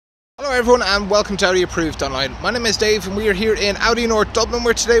Hello everyone and welcome to Audi Approved Online. My name is Dave and we are here in Audi North Dublin,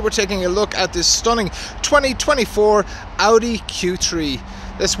 where today we're taking a look at this stunning 2024 Audi Q3.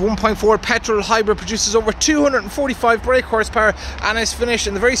 This 1.4 petrol hybrid produces over 245 brake horsepower and is finished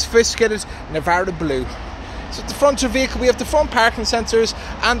in the very sophisticated Nevada blue. So at the front of the vehicle we have the front parking sensors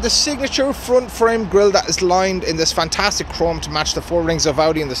and the signature front frame grille that is lined in this fantastic chrome to match the four rings of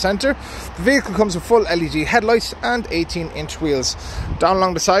Audi in the centre. The vehicle comes with full LED headlights and 18-inch wheels. Down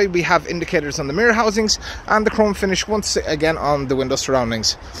along the side we have indicators on the mirror housings and the chrome finish once again on the window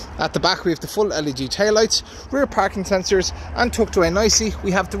surroundings. At the back we have the full LED taillights, rear parking sensors, and tucked away nicely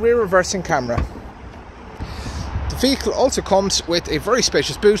we have the rear reversing camera. The vehicle also comes with a very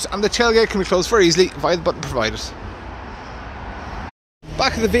spacious boot and the tailgate can be closed very easily via the button provided. The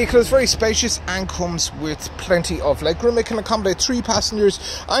back of the vehicle is very spacious and comes with plenty of legroom. It can accommodate 3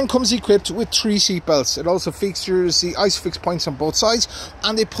 passengers and comes equipped with 3 seat belts. It also features the ISOFIX points on both sides,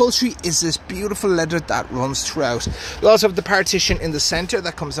 and the upholstery is this beautiful leather that runs throughout. We also have the partition in the centre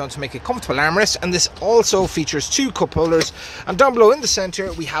that comes down to make a comfortable armrest, and this also features 2 cup holders, and down below in the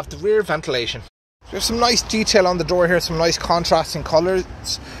centre we have the rear ventilation. We have some nice detail on the door here, some nice contrasting colours.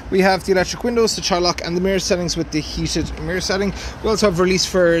 We have the electric windows, the child lock and the mirror settings with the heated mirror setting. We also have release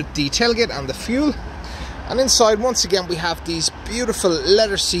for the tailgate and the fuel. And inside once again we have these beautiful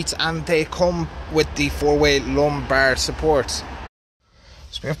leather seats and they come with the 4-way lumbar support.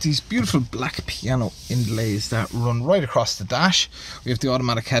 So we have these beautiful black piano inlays that run right across the dash. We have the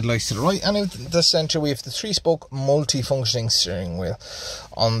automatic headlights to the right, and in the centre we have the 3-spoke multi-functioning steering wheel.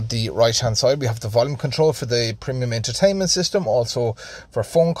 On the right hand side we have the volume control for the premium entertainment system, also for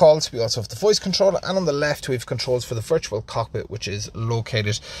phone calls. We also have the voice control, and on the left we have controls for the virtual cockpit, which is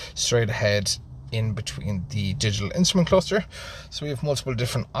located straight ahead in between the digital instrument cluster. So we have multiple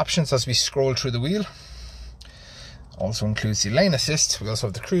different options as we scroll through the wheel. Also includes the lane assist. We also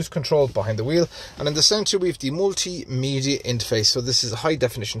have the cruise control behind the wheel, and in the centre we have the multimedia interface. So this is a high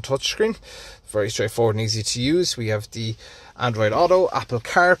definition touchscreen, very straightforward and easy to use. We have the Android Auto, Apple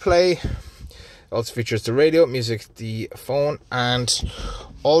CarPlay. It also features the radio, music, the phone, and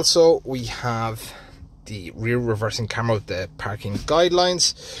also we have the rear reversing camera with the parking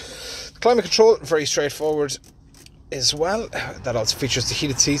guidelines. Climate control, very straightforward as well. That also features the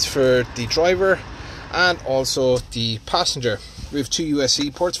heated seats for the driver and also the passenger. We have 2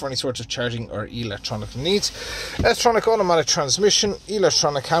 USB ports for any sort of charging or electronic needs. Electronic automatic transmission,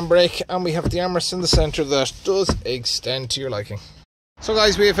 electronic handbrake, and we have the armrest in the centre that does extend to your liking. So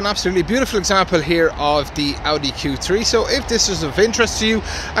guys, we have an absolutely beautiful example here of the Audi Q3. So if this is of interest to you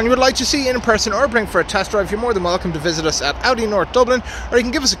and you would like to see it in person or bring for a test drive, you're more than welcome to visit us at Audi North Dublin, or you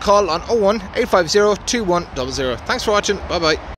can give us a call on 01 850 2100. Thanks for watching. Bye bye.